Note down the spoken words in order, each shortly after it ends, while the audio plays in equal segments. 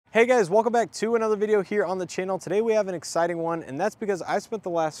Hey guys, welcome back to another video here on the channel. Today we have an exciting one, and that's because I spent the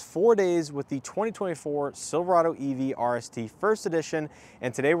last 4 days with the 2024 Silverado EV RST First Edition,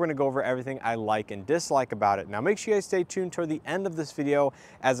 and today we're gonna go over everything I like and dislike about it. Now make sure you guys stay tuned toward the end of this video,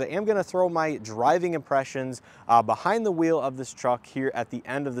 as I am gonna throw my driving impressions behind the wheel of this truck here at the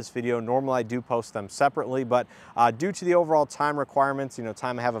end of this video. Normally I do post them separately, but due to the overall time requirements,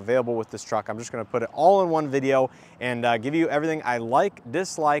 time I have available with this truck, I'm just gonna put it all in one video and give you everything I like,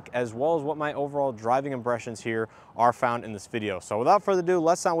 dislike, as well as what my overall driving impressions here are found in this video. So without further ado,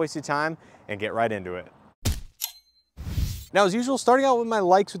 let's not waste your time and get right into it. Now, as usual, starting out with my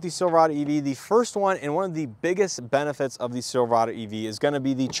likes with the Silverado EV, the first one and one of the biggest benefits of the Silverado EV is going to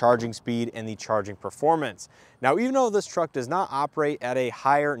be the charging speed and the charging performance. Now, even though this truck does not operate at a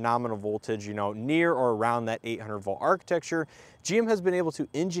higher nominal voltage, near or around that 800 volt architecture, GM has been able to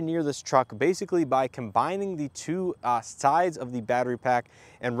engineer this truck basically by combining the two sides of the battery pack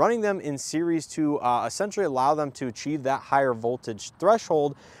and running them in series to essentially allow them to achieve that higher voltage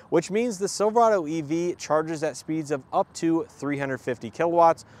threshold, which means the Silverado EV charges at speeds of up to 350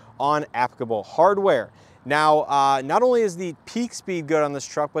 kilowatts on applicable hardware. Now, not only is the peak speed good on this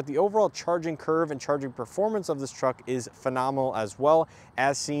truck, but the overall charging curve and charging performance of this truck is phenomenal as well,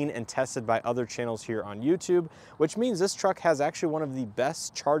 as seen and tested by other channels here on YouTube, which means this truck has actually one of the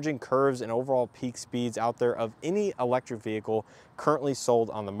best charging curves and overall peak speeds out there of any electric vehicle currently sold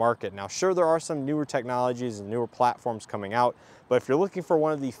on the market. Now, sure, there are some newer technologies and newer platforms coming out, but if you're looking for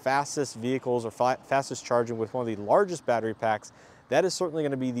one of the fastest vehicles or fastest charging with one of the largest battery packs, that is certainly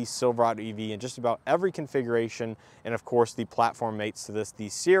going to be the Silverado EV in just about every configuration, and of course the platform mates to this, the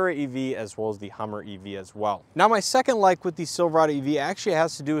Sierra EV as well as the Hummer EV as well. Now, my second like with the Silverado EV actually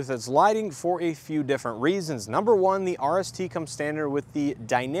has to do with its lighting for a few different reasons. Number one, the RST comes standard with the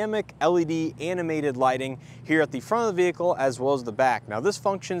dynamic LED animated lighting here at the front of the vehicle as well as the back. Now, this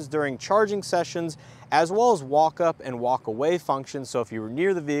functions during charging sessions as well as walk up and walk away functions. So if you were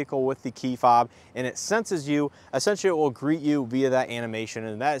near the vehicle with the key fob and it senses you, essentially it will greet you via that animation,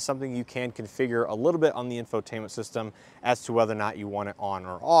 and that is something you can configure a little bit on the infotainment system as to whether or not you want it on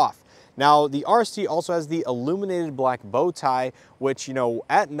or off. Now, the RST also has the illuminated black bow tie, which,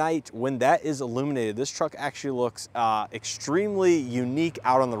 at night when that is illuminated, this truck actually looks extremely unique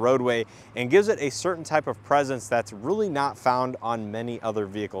out on the roadway and gives it a certain type of presence that's really not found on many other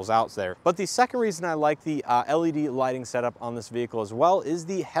vehicles out there. But the second reason I like the LED lighting setup on this vehicle as well is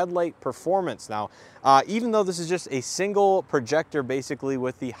the headlight performance. Now, even though this is just a single projector basically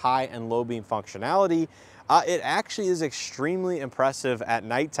with the high and low beam functionality, it actually is extremely impressive at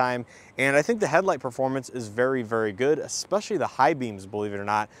nighttime, and I think the headlight performance is very, very good, especially the high beams, believe it or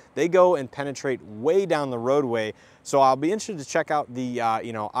not. They go and penetrate way down the roadway, so I'll be interested to check out the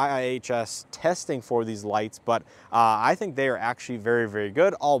IIHS testing for these lights, but I think they are actually very, very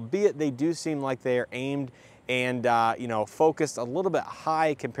good, albeit they do seem like they are aimed and focused a little bit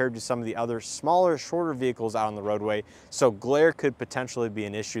high compared to some of the other smaller, shorter vehicles out on the roadway. So glare could potentially be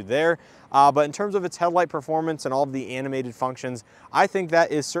an issue there. But in terms of its headlight performance and all of the animated functions, I think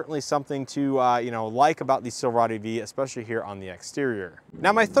that is certainly something to like about the Silverado EV, especially here on the exterior.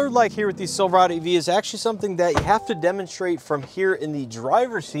 Now, my third like here with the Silverado EV is actually something that you have to demonstrate from here in the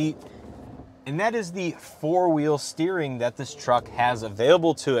driver's seat, and that is the four-wheel steering that this truck has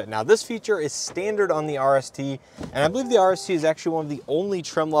available to it. Now, this feature is standard on the RST, and I believe the RST is actually one of the only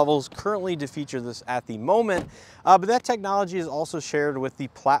trim levels currently to feature this at the moment. But that technology is also shared with the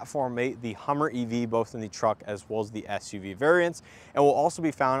platform mate, the Hummer EV, both in the truck as well as the SUV variants, and will also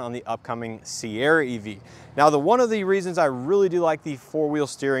be found on the upcoming Sierra EV. Now, one of the reasons I really do like the four-wheel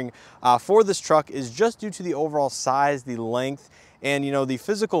steering for this truck is just due to the overall size, the length, and the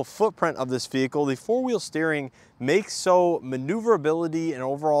physical footprint of this vehicle. The four-wheel steering makes so maneuverability and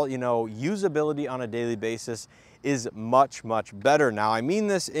overall usability on a daily basis is much, much better. Now, I mean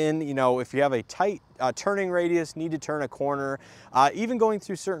this in, if you have a tight turning radius, need to turn a corner, even going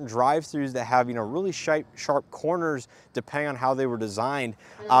through certain drive-throughs that have, really sharp corners depending on how they were designed,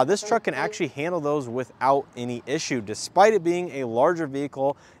 this truck can actually handle those without any issue, despite it being a larger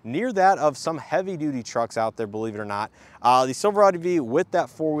vehicle near that of some heavy-duty trucks out there, believe it or not. The Silverado EV with that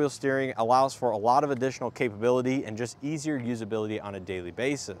four-wheel steering allows for a lot of additional capability and just easier usability on a daily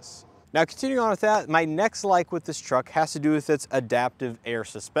basis. Now, continuing on with that, my next like with this truck has to do with its adaptive air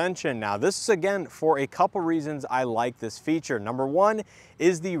suspension. Now, this is again for a couple reasons I like this feature. Number one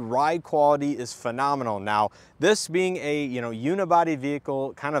is the ride quality is phenomenal. Now, this being a unibody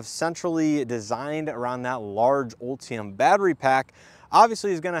vehicle, kind of centrally designed around that large Ultium battery pack,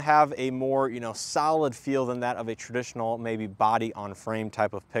 obviously is going to have a more solid feel than that of a traditional maybe body on frame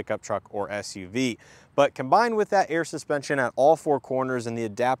type of pickup truck or SUV. But combined with that air suspension at all four corners and the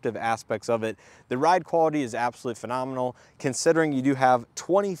adaptive aspects of it, the ride quality is absolutely phenomenal, considering you do have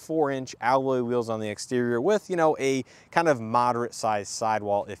 24-inch alloy wheels on the exterior with, you know, a kind of moderate sized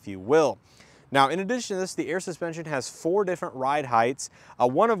sidewall, if you will. Now, in addition to this, the air suspension has 4 different ride heights,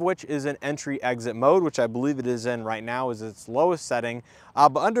 one of which is an entry-exit mode, which I believe it is in right now is its lowest setting.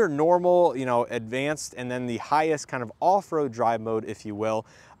 But under normal, you know, advanced, and then the highest kind of off-road drive mode, if you will,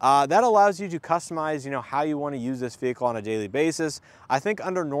 that allows you to customize, you know, how you want to use this vehicle on a daily basis. I think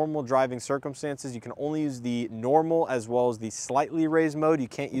under normal driving circumstances, you can only use the normal as well as the slightly raised mode. You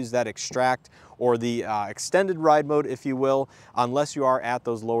can't use that extract or the extended ride mode, if you will, unless you are at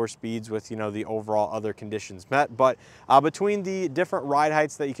those lower speeds with, you know, the overall other conditions met. But between the different ride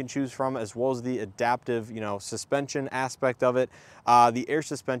heights that you can choose from, as well as the adaptive, you know, suspension aspect of it, the air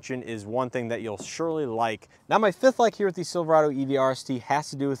suspension is one thing that you'll surely like. Now, my 5th like here with the Silverado EV RST has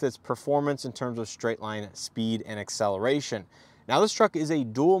to do with its performance in terms of straight line speed and acceleration. Now, this truck is a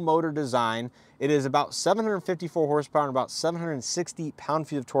dual motor design. It is about 754 horsepower and about 760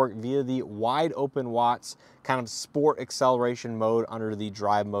 pound-feet of torque via the wide open watts kind of sport acceleration mode under the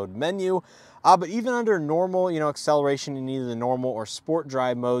drive mode menu. But even under normal, you know, acceleration in either the normal or sport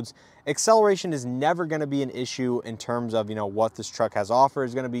drive modes, acceleration is never going to be an issue in terms of, you know, what this truck has offered.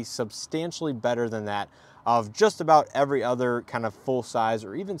 Is going to be substantially better than that of just about every other kind of full size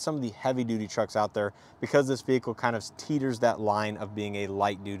or even some of the heavy duty trucks out there, because this vehicle kind of teeters that line of being a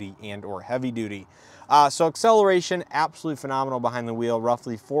light duty and or heavy duty. So acceleration, absolutely phenomenal behind the wheel,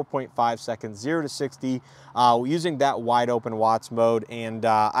 roughly 4.5 seconds, 0 to 60, using that wide open watts mode. And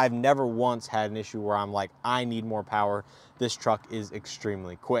I've never once had an issue where I'm like, I need more power. This truck is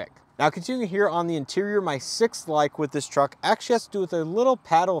extremely quick. Now, continuing here on the interior, my 6th like with this truck actually has to do with a little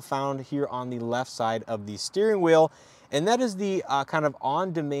paddle found here on the left side of the steering wheel. And that is the kind of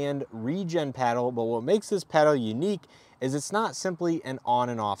on-demand regen paddle. But what makes this paddle unique is it's not simply an on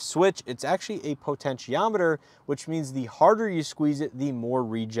and off switch. It's actually a potentiometer, which means the harder you squeeze it, the more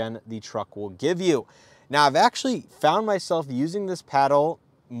regen the truck will give you. Now, I've actually found myself using this paddle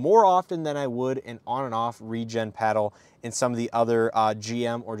more often than I would an on and off regen paddle in some of the other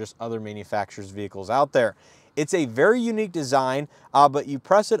GM or just other manufacturers' vehicles out there. It's a very unique design, but you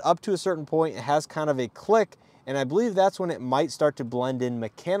press it up to a certain point, it has kind of a click, and I believe that's when it might start to blend in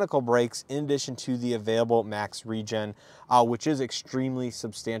mechanical brakes in addition to the available max regen, which is extremely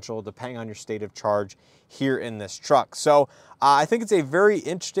substantial depending on your state of charge here in this truck. So I think it's a very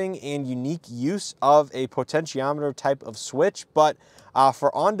interesting and unique use of a potentiometer type of switch, but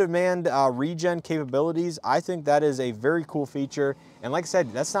for on-demand regen capabilities, I think that is a very cool feature. And like I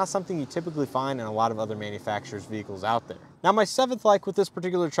said, that's not something you typically find in a lot of other manufacturers' vehicles out there. Now, my 7th like with this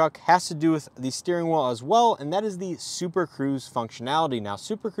particular truck has to do with the steering wheel as well, and that is the Super Cruise functionality. Now,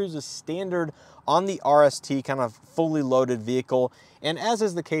 Super Cruise is standard on the RST kind of fully loaded vehicle, and as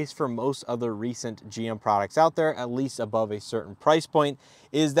is the case for most other recent GM products out there, at least above a certain price point,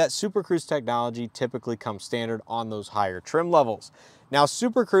 is that Super Cruise technology typically comes standard on those higher trim levels. Now,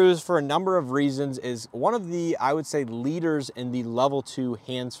 Super Cruise, for a number of reasons, is one of the, I would say, leaders in the level 2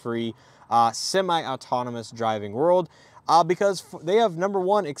 hands-free semi-autonomous driving world. Because they have, number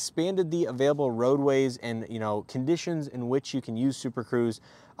one, expanded the available roadways and, you know, conditions in which you can use Super Cruise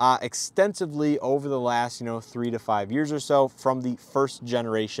extensively over the last, 3 to 5 years or so from the first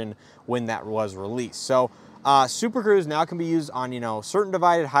generation when that was released. So Super Cruise now can be used on, certain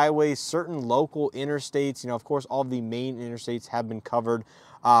divided highways, certain local interstates. Of course, all of the main interstates have been covered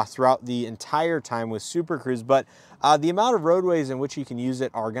throughout the entire time with Super Cruise, but the amount of roadways in which you can use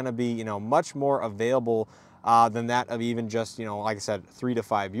it are going to be, much more available than that of even just, like I said, 3 to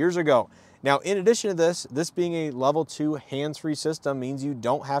 5 years ago. Now, in addition to this being a level 2 hands-free system means you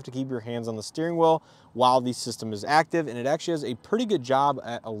don't have to keep your hands on the steering wheel while the system is active, and it actually does a pretty good job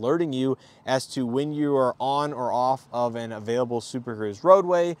at alerting you as to when you are on or off of an available Super Cruise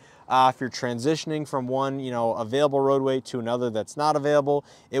roadway. If you're transitioning from one, available roadway to another that's not available,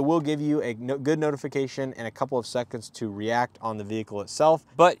 it will give you a good notification and a couple of seconds to react on the vehicle itself.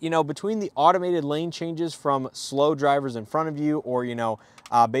 But, between the automated lane changes from slow drivers in front of you or,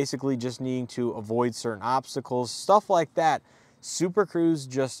 basically just needing to avoid certain obstacles, stuff like that, Super Cruise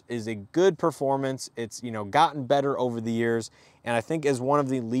just is a good performance. It's, gotten better over the years, and I think is one of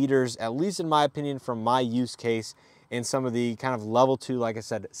the leaders, at least in my opinion, from my use case, in some of the kind of level 2, like I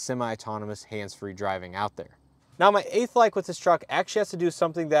said, semi-autonomous hands-free driving out there. Now, my 8th like with this truck actually has to do with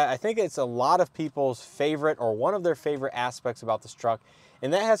something that I think it's a lot of people's favorite or one of their favorite aspects about this truck,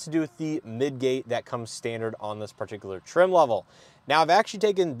 and that has to do with the midgate that comes standard on this particular trim level. Now, I've actually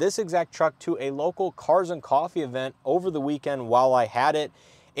taken this exact truck to a local Cars and Coffee event over the weekend while I had it,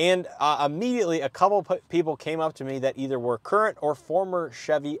 And immediately a couple people came up to me that either were current or former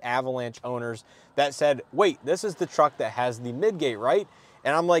Chevy Avalanche owners that said, wait, this is the truck that has the midgate, right?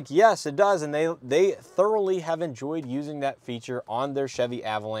 And I'm like, yes, it does. And they thoroughly have enjoyed using that feature on their Chevy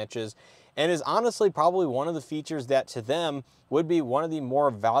Avalanches, and is honestly probably one of the features that to them would be one of the more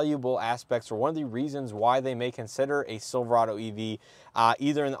valuable aspects, or one of the reasons why they may consider a Silverado EV,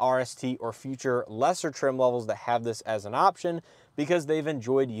 either in the RST or future lesser trim levels that have this as an option, because they've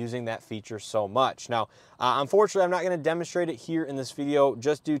enjoyed using that feature so much. Now, unfortunately, I'm not going to demonstrate it here in this video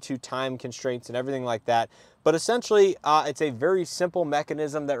just due to time constraints and everything like that. But essentially, it's a very simple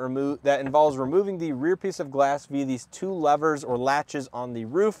mechanism that involves removing the rear piece of glass via these two levers or latches on the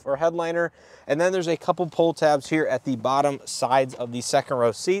roof or headliner. And then there's a couple pull tabs here at the bottom sides of the second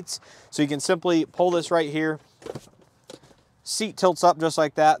row seats. So you can simply pull this right here. Seat tilts up just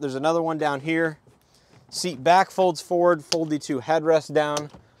like that. There's another one down here. Seat back folds forward, fold the two headrests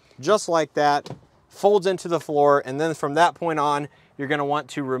down just like that, folds into the floor, and then from that point on, you're going to want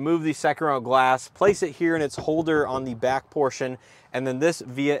to remove the second row glass, place it here in its holder on the back portion, and then this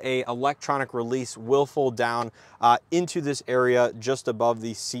via a electronic release will fold down into this area just above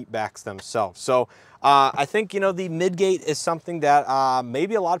the seat backs themselves. So I think, you know, the midgate is something that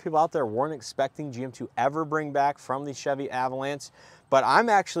maybe a lot of people out there weren't expecting GM to ever bring back from the Chevy Avalanche. But I'm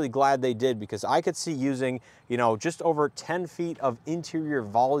actually glad they did, because I could see using, you know, just over 10 feet of interior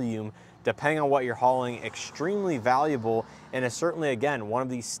volume, depending on what you're hauling, extremely valuable, and is certainly, again, one of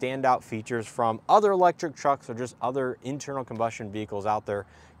these standout features from other electric trucks or just other internal combustion vehicles out there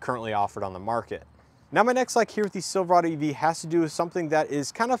currently offered on the market. Now, my next like here with the Silverado EV has to do with something that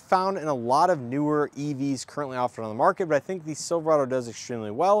is kind of found in a lot of newer EVs currently offered on the market, but I think the Silverado does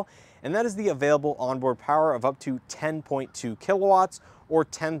extremely well, and that is the available onboard power of up to 10.2 kilowatts or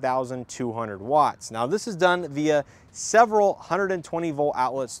 10,200 watts. Now, this is done via several 120 volt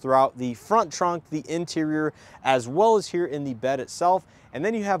outlets throughout the front trunk, the interior, as well as here in the bed itself. And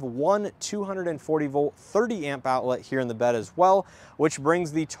then you have one 240 volt 30 amp outlet here in the bed as well, which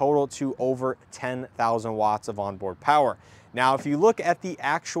brings the total to over 10,000 watts of onboard power. Now, if you look at the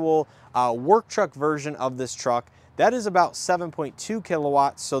actual work truck version of this truck, that is about 7.2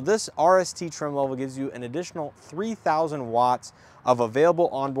 kilowatts. So this RST trim level gives you an additional 3,000 watts of available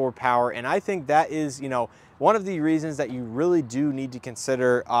onboard power. And I think that is, you know, one of the reasons that you really do need to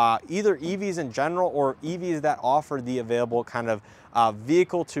consider either EVs in general or EVs that offer the available kind of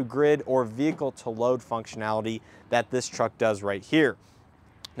vehicle to grid or vehicle to load functionality that this truck does right here.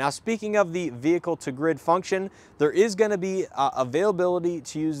 Now, speaking of the vehicle to grid function, there is going to be availability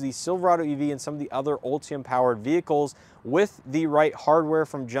to use the Silverado EV and some of the other Ultium powered vehicles with the right hardware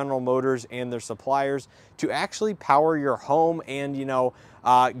from General Motors and their suppliers to actually power your home and, you know,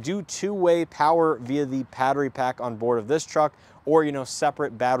 do two-way power via the battery pack on board of this truck, or, you know,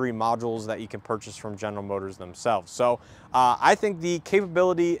 separate battery modules that you can purchase from General Motors themselves. So I think the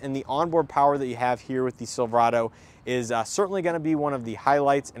capability and the onboard power that you have here with the Silverado is certainly going to be one of the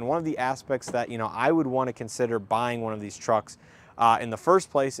highlights and one of the aspects that, you know, I would want to consider buying one of these trucks in the first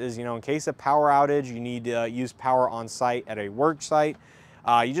place. Is, you know, in case of power outage, you need to use power on site at a work site,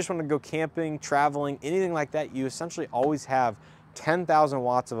 you just want to go camping, traveling, anything like that, you essentially always have 10,000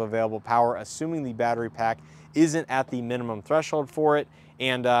 watts of available power, assuming the battery pack isn't at the minimum threshold for it,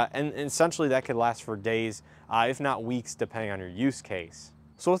 and essentially that could last for days, if not weeks, depending on your use case.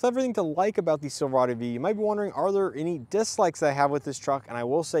 So with everything to like about the Silverado EV, you might be wondering, are there any dislikes that I have with this truck? And I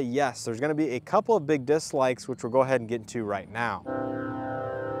will say yes, there's going to be a couple of big dislikes, which we'll go ahead and get into right now.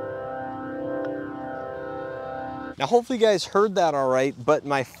 Now, hopefully you guys heard that all right, but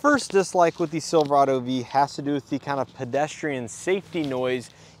my first dislike with the Silverado EV has to do with the kind of pedestrian safety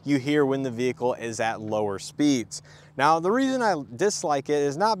noise you hear when the vehicle is at lower speeds. Now, the reason I dislike it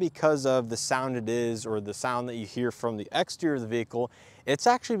is not because of the sound it is or the sound that you hear from the exterior of the vehicle. It's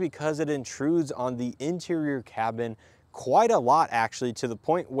actually because it intrudes on the interior cabin quite a lot, actually, to the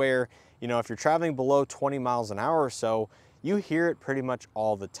point where, you know, if you're traveling below 20 miles an hour or so, you hear it pretty much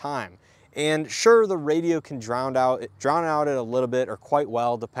all the time. And sure, the radio can drown out it a little bit or quite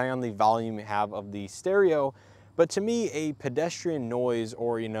well, depending on the volume you have of the stereo. But to me, a pedestrian noise,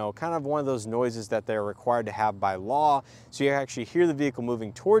 or, you know, kind of one of those noises that they're required to have by law, so you actually hear the vehicle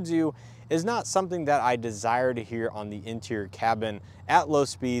moving towards you, is not something that I desire to hear on the interior cabin at low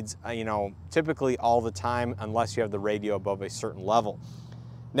speeds, you know, typically all the time, unless you have the radio above a certain level.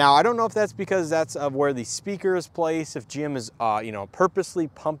 Now, I don't know if that's because that's of where the speaker is placed, if GM is, you know, purposely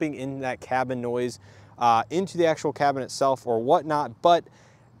pumping in that cabin noise into the actual cabin itself or whatnot, but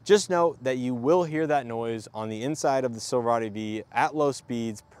Just note that you will hear that noise on the inside of the Silverado EV at low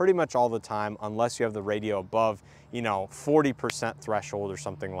speeds pretty much all the time, unless you have the radio above, 40% threshold or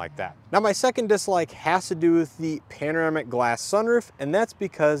something like that. Now, my second dislike has to do with the panoramic glass sunroof, and that's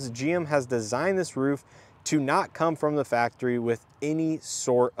because GM has designed this roof to not come from the factory with any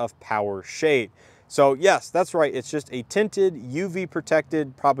sort of power shade. So yes, that's right, it's just a tinted, UV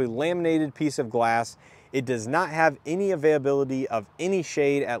protected, probably laminated piece of glass. It does not have any availability of any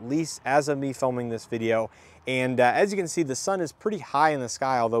shade, at least as of me filming this video. And as you can see, the sun is pretty high in the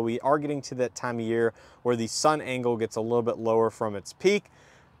sky, although we are getting to that time of year where the sun angle gets a little bit lower from its peak.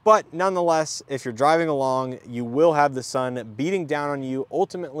 But nonetheless, if you're driving along, you will have the sun beating down on you,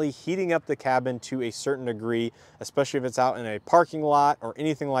 ultimately heating up the cabin to a certain degree, especially if it's out in a parking lot or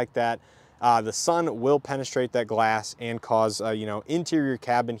anything like that. The sun will penetrate that glass and cause, interior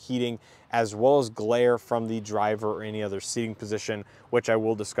cabin heating, as well as glare from the driver or any other seating position, which I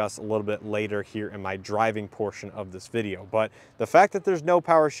will discuss a little bit later here in my driving portion of this video. But the fact that there's no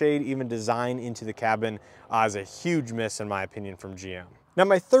power shade even designed into the cabin is a huge miss in my opinion from GM. Now,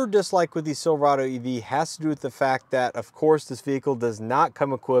 my third dislike with the Silverado EV has to do with the fact that, of course, this vehicle does not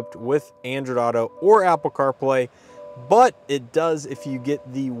come equipped with Android Auto or Apple CarPlay, but it does if you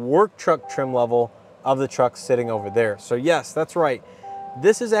get the work truck trim level of the truck sitting over there. So yes, that's right.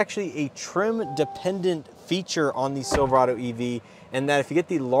 This is actually a trim dependent feature on the Silverado EV, and that if you get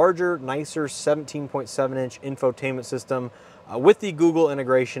the larger, nicer 17.7-inch infotainment system with the Google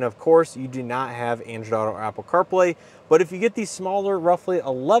integration, of course, you do not have Android Auto or Apple CarPlay. But if you get the smaller, roughly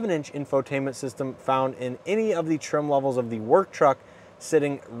 11-inch infotainment system found in any of the trim levels of the work truck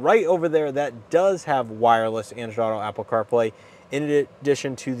sitting right over there, that does have wireless Android Auto, Apple CarPlay, in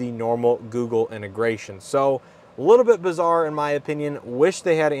addition to the normal Google integration. So a little bit bizarre in my opinion. Wish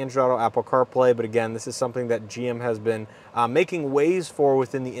they had Android Auto, Apple CarPlay, but again, this is something that GM has been making waves for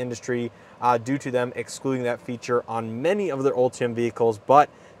within the industry due to them excluding that feature on many of their Ultium vehicles. But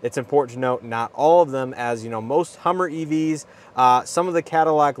it's important to note, not all of them, as most Hummer EVs, some of the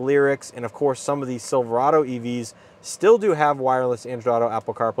Cadillac Lyrics, and of course some of the Silverado EVs still do have wireless Android Auto,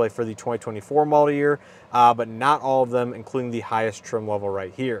 Apple CarPlay for the 2024 model year, but not all of them, including the highest trim level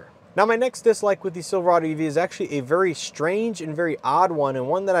right here. Now, my next dislike with the Silverado EV is actually a very strange and very odd one, and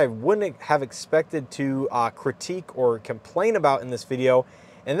one that I wouldn't have expected to critique or complain about in this video,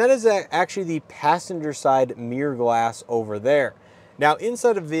 and that is actually the passenger side mirror glass over there. Now,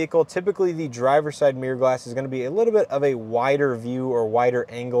 inside a vehicle, typically the driver's side mirror glass is going to be a little bit of a wider view or wider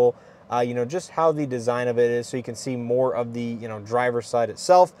angle, just how the design of it is, so you can see more of the, driver's side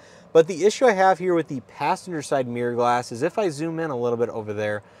itself. But the issue I have here with the passenger side mirror glass is if I zoom in a little bit over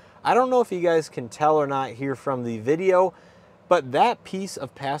there, I don't know if you guys can tell or not here from the video, but that piece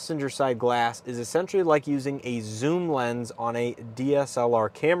of passenger side glass is essentially like using a zoom lens on a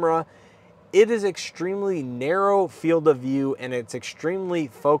DSLR camera. It is extremely narrow field of view, and it's extremely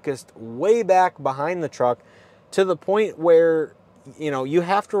focused way back behind the truck to the point where, you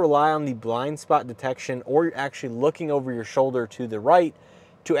have to rely on the blind spot detection, or you're actually looking over your shoulder to the right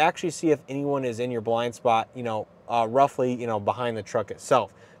to actually see if anyone is in your blind spot, roughly, behind the truck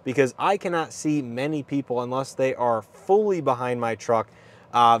itself. Because I cannot see many people unless they are fully behind my truck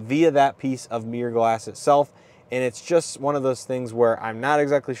via that piece of mirror glass itself. And it's just one of those things where I'm not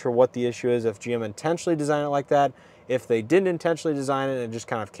exactly sure what the issue is, if GM intentionally designed it like that, if they didn't intentionally design it and it just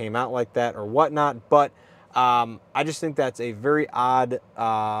kind of came out like that or whatnot. But I just think that's a very odd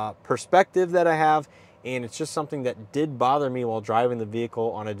perspective that I have. And it's just something that did bother me while driving the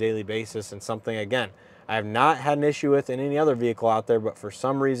vehicle on a daily basis, and something, again, I have not had an issue with in any other vehicle out there, but for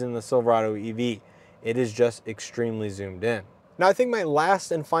some reason the Silverado EV, it is just extremely zoomed in. Now, I think my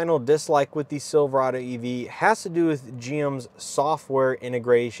last and final dislike with the Silverado EV has to do with GM's software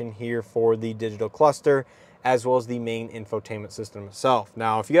integration here for the digital cluster, as well as the main infotainment system itself.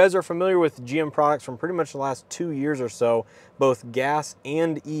 Now, if you guys are familiar with GM products from pretty much the last 2 years or so, both gas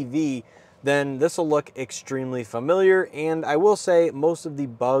and EV, then this will look extremely familiar. And I will say most of the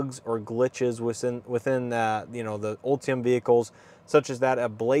bugs or glitches within the Ultium vehicles, such as that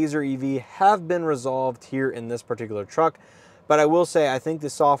of Blazer EV, have been resolved here in this particular truck. But I will say I think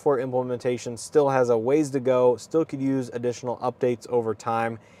the software implementation still has a ways to go, still could use additional updates over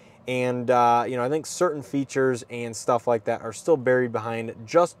time. And I think certain features and stuff like that are still buried behind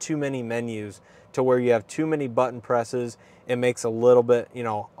just too many menus, to where you have too many button presses. It makes a little bit,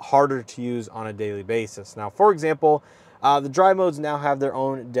 harder to use on a daily basis. Now, for example, the drive modes now have their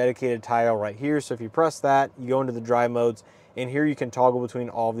own dedicated tile right here. So if you press that, you go into the drive modes, and here you can toggle between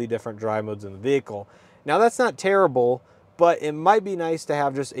all of the different drive modes in the vehicle. Now, that's not terrible, but it might be nice to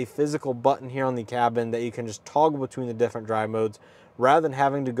have just a physical button here on the cabin that you can just toggle between the different drive modes, rather than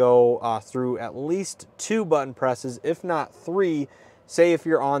having to go through at least 2 button presses, if not 3. Say if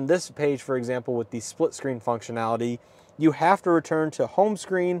you're on this page, for example, with the split screen functionality, you have to return to home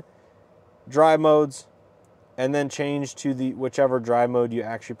screen, drive modes, and then change to the whichever drive mode you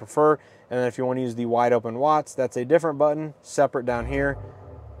actually prefer. And then if you want to use the wide open watts, that's a different button separate down here,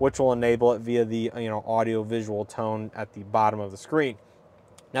 which will enable it via the audio visual tone at the bottom of the screen.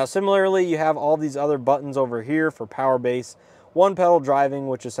 Now similarly, you have all these other buttons over here for power base, one pedal driving,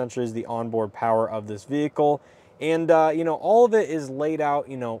 which essentially is the onboard power of this vehicle. And all of it is laid out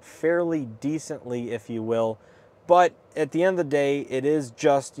fairly decently, if you will. But at the end of the day, it is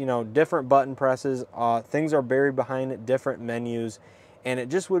just, different button presses. Things are buried behind different menus. And it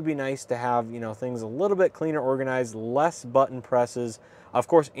just would be nice to have, things a little bit cleaner organized, less button presses. Of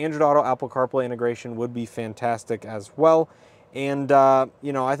course, Android Auto, Apple CarPlay integration would be fantastic as well. And,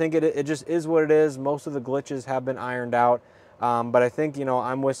 I think it just is what it is. Most of the glitches have been ironed out. But I think,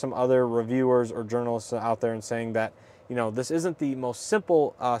 I'm with some other reviewers or journalists out there and saying that, this isn't the most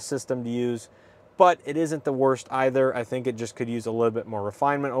simple system to use, but it isn't the worst either. I think it just could use a little bit more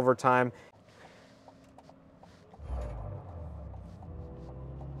refinement over time.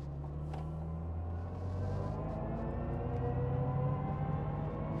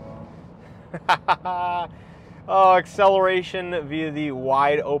 Oh, acceleration via the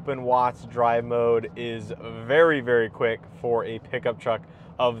wide open watts drive mode is very, very quick for a pickup truck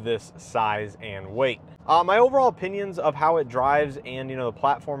of this size and weight. My overall opinions of how it drives and the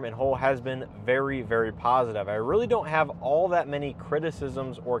platform in whole has been very, very positive. I really don't have all that many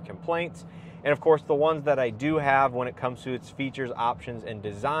criticisms or complaints. And of course, the ones that I do have when it comes to its features, options, and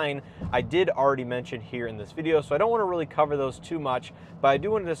design, I did already mention here in this video, so I don't want to really cover those too much, but I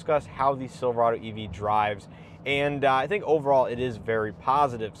do want to discuss how the Silverado EV drives. And I think overall it is very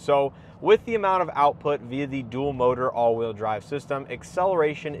positive. So with the amount of output via the dual motor all-wheel drive system,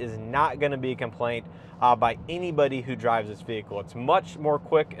 acceleration is not going to be a complaint by anybody who drives this vehicle. It's much more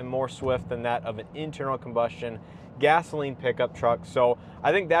quick and more swift than that of an internal combustion gasoline pickup truck. So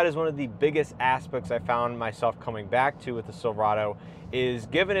I think that is one of the biggest aspects I found myself coming back to with the Silverado, is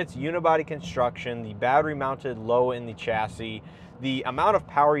given its unibody construction, the battery mounted low in the chassis, the amount of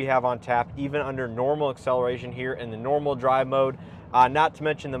power you have on tap even under normal acceleration here in the normal drive mode, not to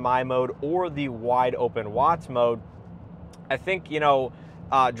mention the My mode or the wide open watts mode. I think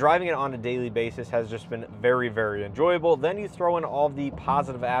driving it on a daily basis has just been very, very enjoyable. Then you throw in all the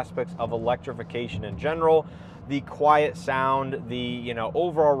positive aspects of electrification in general, the quiet sound, the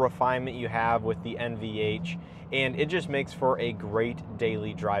overall refinement you have with the NVH, and it just makes for a great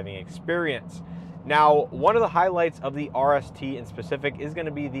daily driving experience. Now, one of the highlights of the RST in specific is going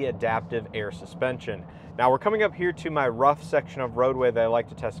to be the adaptive air suspension. Now, we're coming up here to my rough section of roadway that I like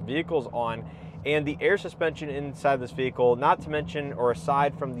to test vehicles on, and the air suspension inside this vehicle, not to mention or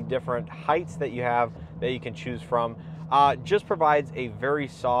aside from the different heights that you have that you can choose from, just provides a very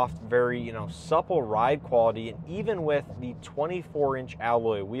soft, very supple ride quality. And even with the 24-inch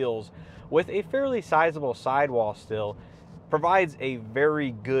alloy wheels with a fairly sizable sidewall still, provides a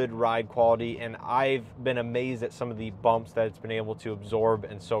very good ride quality. And I've been amazed at some of the bumps that it's been able to absorb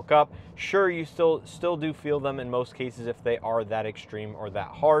and soak up. Sure, you still do feel them in most cases if they are that extreme or that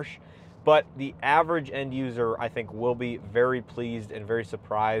harsh, but the average end user, I think, will be very pleased and very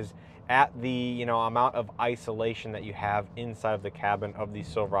surprised at the amount of isolation that you have inside of the cabin of the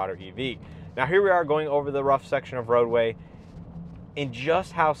Silverado EV. Now here we are going over the rough section of roadway, and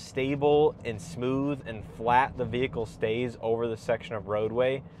just how stable and smooth and flat the vehicle stays over the section of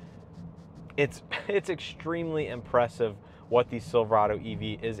roadway, it's extremely impressive what the Silverado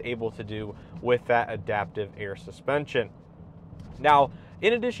EV is able to do with that adaptive air suspension. Now,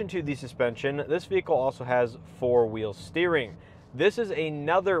 in addition to the suspension, this vehicle also has 4-wheel steering. This is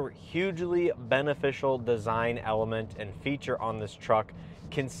another hugely beneficial design element and feature on this truck,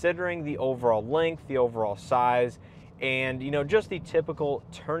 considering the overall length, the overall size, and just the typical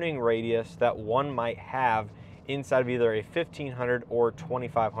turning radius that one might have inside of either a 1500 or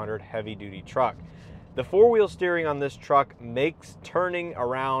 2500 heavy-duty truck. The 4-wheel steering on this truck makes turning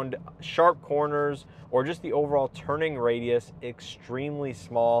around sharp corners or just the overall turning radius extremely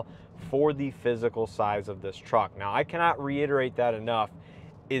small for the physical size of this truck. Now, I cannot reiterate that enough,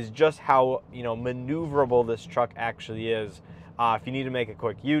 is just how maneuverable this truck actually is. If you need to make a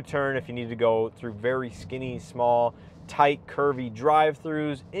quick U-turn, if you need to go through very skinny, small, tight, curvy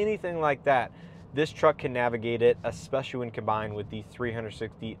drive-throughs, anything like that, this truck can navigate it, especially when combined with the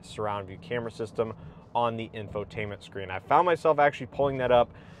 360 surround view camera system on the infotainment screen. I found myself actually pulling that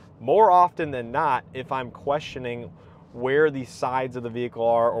up more often than not if I'm questioning where the sides of the vehicle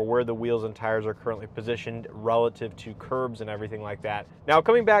are or where the wheels and tires are currently positioned relative to curbs and everything like that. Now,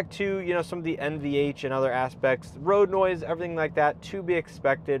 coming back to, you know, some of the NVH and other aspects, road noise, everything like that, to be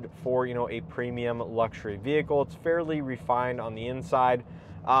expected for, you know, a premium luxury vehicle. It's fairly refined on the inside.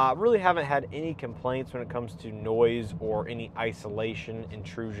 Really haven't had any complaints when it comes to noise or any isolation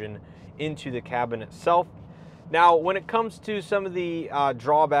intrusion into the cabin itself. Now, when it comes to some of the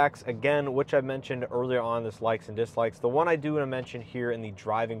drawbacks, again, which I mentioned earlier on, this likes and dislikes, the one I do want to mention here in the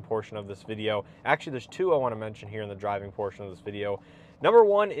driving portion of this video, actually there's two I want to mention here in the driving portion of this video. Number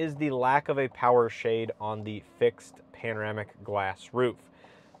one is the lack of a power shade on the fixed panoramic glass roof.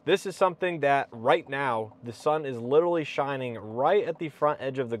 This is something that right now, the sun is literally shining right at the front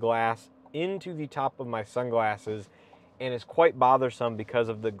edge of the glass into the top of my sunglasses, and is quite bothersome because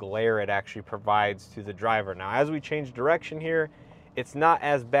of the glare it actually provides to the driver. Now, as we change direction here, it's not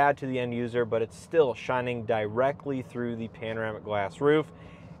as bad to the end user, but it's still shining directly through the panoramic glass roof.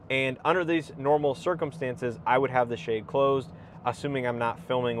 And under these normal circumstances, I would have the shade closed, assuming I'm not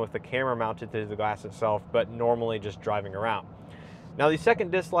filming with the camera mounted to the glass itself, but normally just driving around. Now, the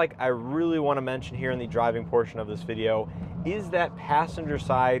second dislike I really want to mention here in the driving portion of this video is that passenger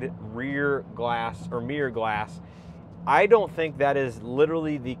side rear glass or mirror glass. I don't think that is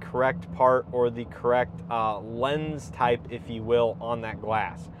literally the correct part or the correct lens type, if you will, on that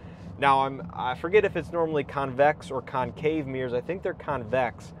glass. Now, I forget if it's normally convex or concave mirrors. I think they're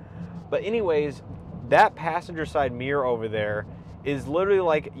convex. But anyways, that passenger side mirror over there is literally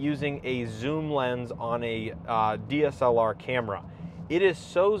like using a zoom lens on a DSLR camera. It is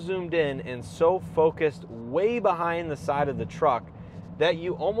so zoomed in and so focused way behind the side of the truck that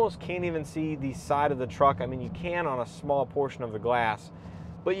you almost can't even see the side of the truck. I mean, you can on a small portion of the glass,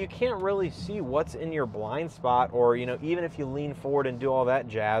 but you can't really see what's in your blind spot, or, you know, even if you lean forward and do all that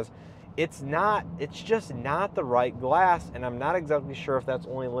jazz, it's just not the right glass. And I'm not exactly sure if that's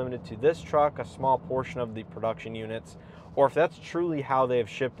only limited to this truck, a small portion of the production units, or if that's truly how they have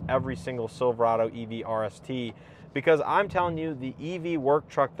shipped every single Silverado EV RST. Because I'm telling you, the EV work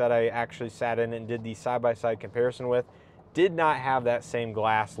truck that I actually sat in and did the side-by-side comparison with did not have that same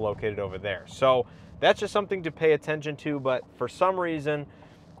glass located over there. So that's just something to pay attention to, but for some reason,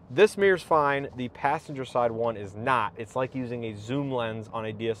 this mirror's fine, the passenger side one is not. It's like using a zoom lens on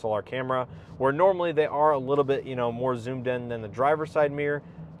a DSLR camera, where normally they are a little bit, you know, more zoomed in than the driver's side mirror,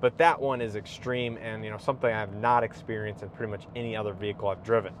 but that one is extreme and, you know, something I have not experienced in pretty much any other vehicle I've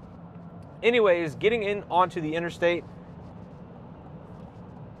driven. Anyways, getting in onto the interstate,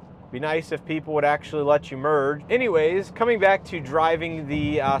 be nice if people would actually let you merge. Anyways, coming back to driving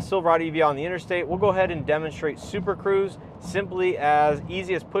the Silverado EV on the interstate, we'll go ahead and demonstrate Super Cruise. Simply as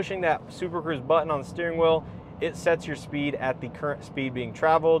easy as pushing that Super Cruise button on the steering wheel, it sets your speed at the current speed being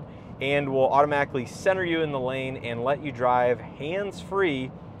traveled and will automatically center you in the lane and let you drive hands-free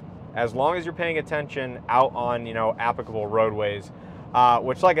as long as you're paying attention out on, you know, applicable roadways.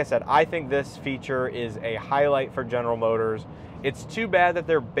 Which, like I said, I think this feature is a highlight for General Motors. It's too bad that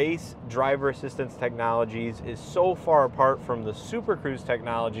their base driver assistance technologies is so far apart from the Super Cruise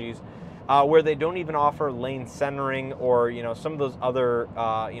technologies, where they don't even offer lane centering or, you know, some of those other,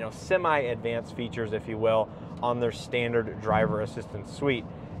 you know, semi-advanced features, if you will, on their standard driver assistance suite.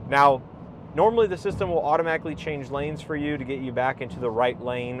 Now, normally the system will automatically change lanes for you to get you back into the right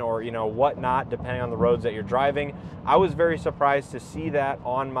lane or, you know, whatnot, depending on the roads that you're driving. I was very surprised to see that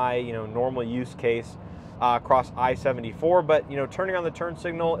on my, you know, normal use case across I-74, but, you know, turning on the turn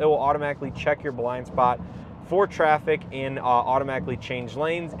signal, it will automatically check your blind spot for traffic and automatically change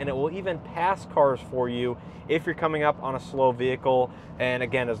lanes, and it will even pass cars for you if you're coming up on a slow vehicle, and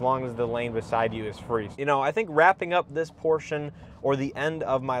again, as long as the lane beside you is free. You know, I think wrapping up this portion or the end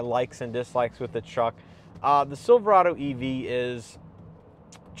of my likes and dislikes with the truck, the Silverado EV is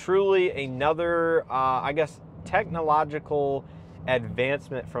truly another, I guess, technological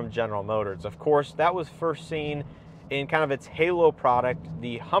advancement from General Motors. Of course, that was first seen in kind of its halo product,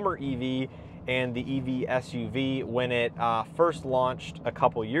 the Hummer EV and the EV SUV, when it first launched a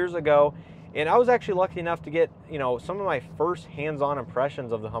couple years ago. And I was actually lucky enough to get, you know, some of my first hands-on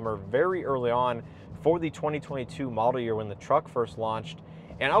impressions of the Hummer very early on for the 2022 model year when the truck first launched.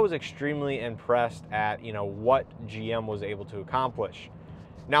 And I was extremely impressed at, you know, what GM was able to accomplish.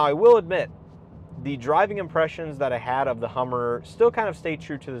 Now, I will admit, the driving impressions that I had of the Hummer still kind of stay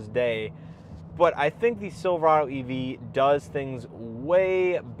true to this day, but I think the Silverado EV does things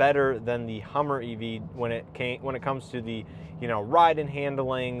way better than the Hummer EV when it comes to the, you know, ride and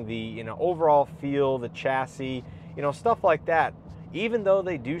handling, the, you know, overall feel, the chassis, you know, stuff like that. Even though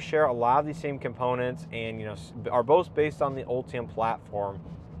they do share a lot of the same components and, you know, are both based on the Ultium platform,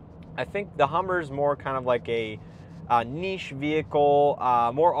 I think the Hummer is more kind of like a niche vehicle,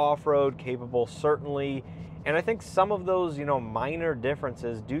 more off-road capable certainly. And I think some of those, minor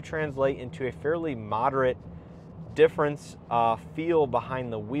differences do translate into a fairly moderate difference feel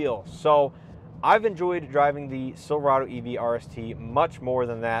behind the wheel. So I've enjoyed driving the Silverado EV RST much more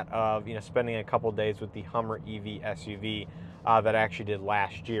than that of spending a couple days with the Hummer EV SUV that I actually did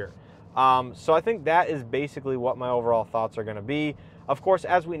last year. So I think that is basically what my overall thoughts are going to be. Of course,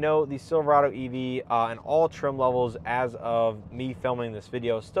 as we know, the Silverado EV and all trim levels as of me filming this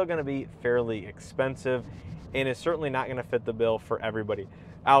video is still going to be fairly expensive, and is certainly not going to fit the bill for everybody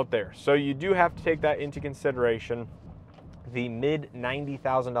out there. So you do have to take that into consideration, the mid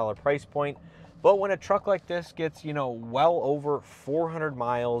 $90,000 price point. But when a truck like this gets, well over 400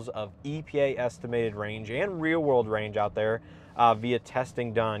 miles of EPA estimated range and real world range out there via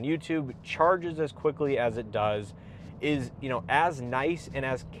testing done on YouTube, charges as quickly as it does, is, as nice and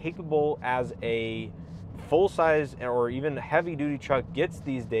as capable as a full-size or even heavy-duty truck gets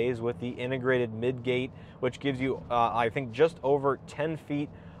these days, with the integrated mid-gate, which gives you, I think, just over 10 feet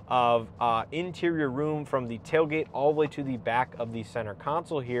of interior room from the tailgate all the way to the back of the center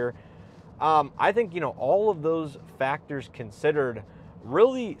console here. I think, all of those factors considered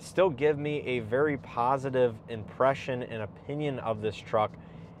really still give me a very positive impression and opinion of this truck.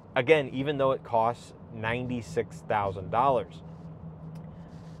 Again, even though it costs $96,000.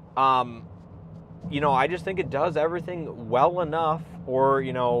 I just think it does everything well enough, or,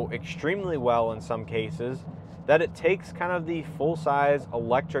 extremely well in some cases, that it takes kind of the full-size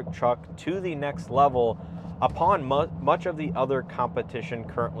electric truck to the next level upon much of the other competition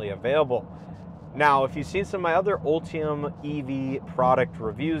currently available. Now, if you've seen some of my other Ultium EV product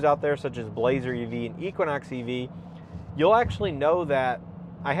reviews out there, such as Blazer EV and Equinox EV, you'll actually know that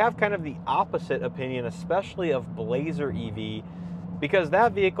I have kind of the opposite opinion, especially of Blazer EV, because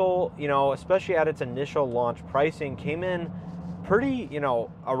that vehicle, especially at its initial launch pricing, came in pretty,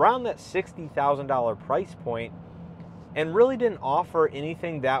 around that $60,000 price point, and really didn't offer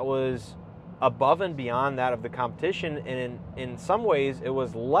anything that was above and beyond that of the competition. And in some ways, it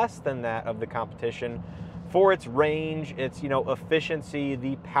was less than that of the competition for its range, its, efficiency,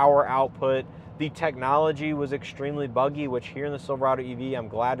 the power output. The technology was extremely buggy, which here in the Silverado EV, I'm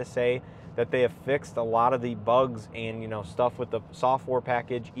glad to say that they have fixed a lot of the bugs and, stuff with the software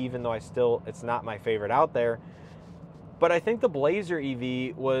package, even though it's not my favorite out there. But I think the Blazer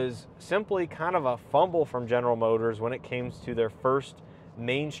EV was simply kind of a fumble from General Motors when it came to their first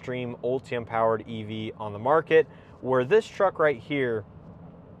mainstream Ultium powered EV on the market, where this truck right here,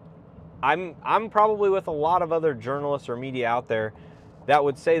 I'm probably with a lot of other journalists or media out there that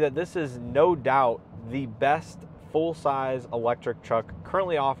would say that this is no doubt the best full-size electric truck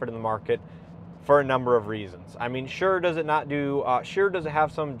currently offered in the market, for a number of reasons. I mean, sure does it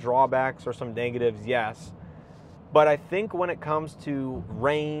have some drawbacks or some negatives? Yes. But I think when it comes to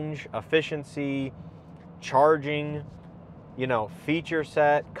range, efficiency, charging, feature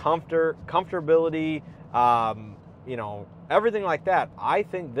set, comfortability, everything like that, I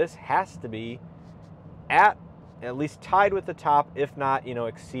think this has to be at least tied with the top, if not,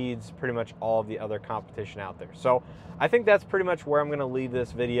 exceeds pretty much all of the other competition out there. So I think that's pretty much where I'm going to leave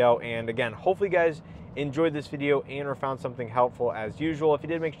this video. And again, hopefully you guys enjoyed this video and or found something helpful as usual. If you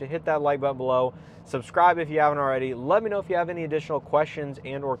did, make sure to hit that like button below. Subscribe if you haven't already. Let me know if you have any additional questions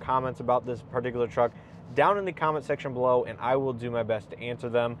and or comments about this particular truck down in the comment section below, and I will do my best to answer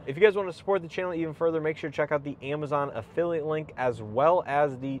them. If you guys want to support the channel even further, make sure to check out the Amazon affiliate link, as well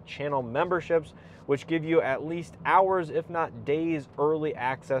as the channel memberships, which give you at least hours, if not days, early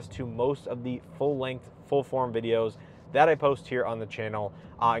access to most of the full-length, full-form videos that I post here on the channel,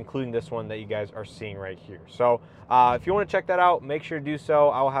 including this one that you guys are seeing right here. So if you want to check that out, make sure to do so.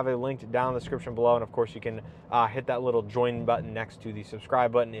 I will have a link down in the description below, and of course you can hit that little join button next to the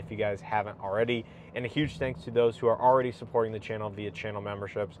subscribe button if you guys haven't already. And a huge thanks to those who are already supporting the channel via channel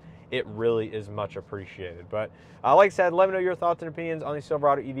memberships. It really is much appreciated. But like I said, let me know your thoughts and opinions on the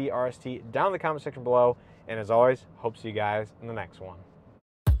Silverado EV RST down in the comment section below. And as always, hope to see you guys in the next one.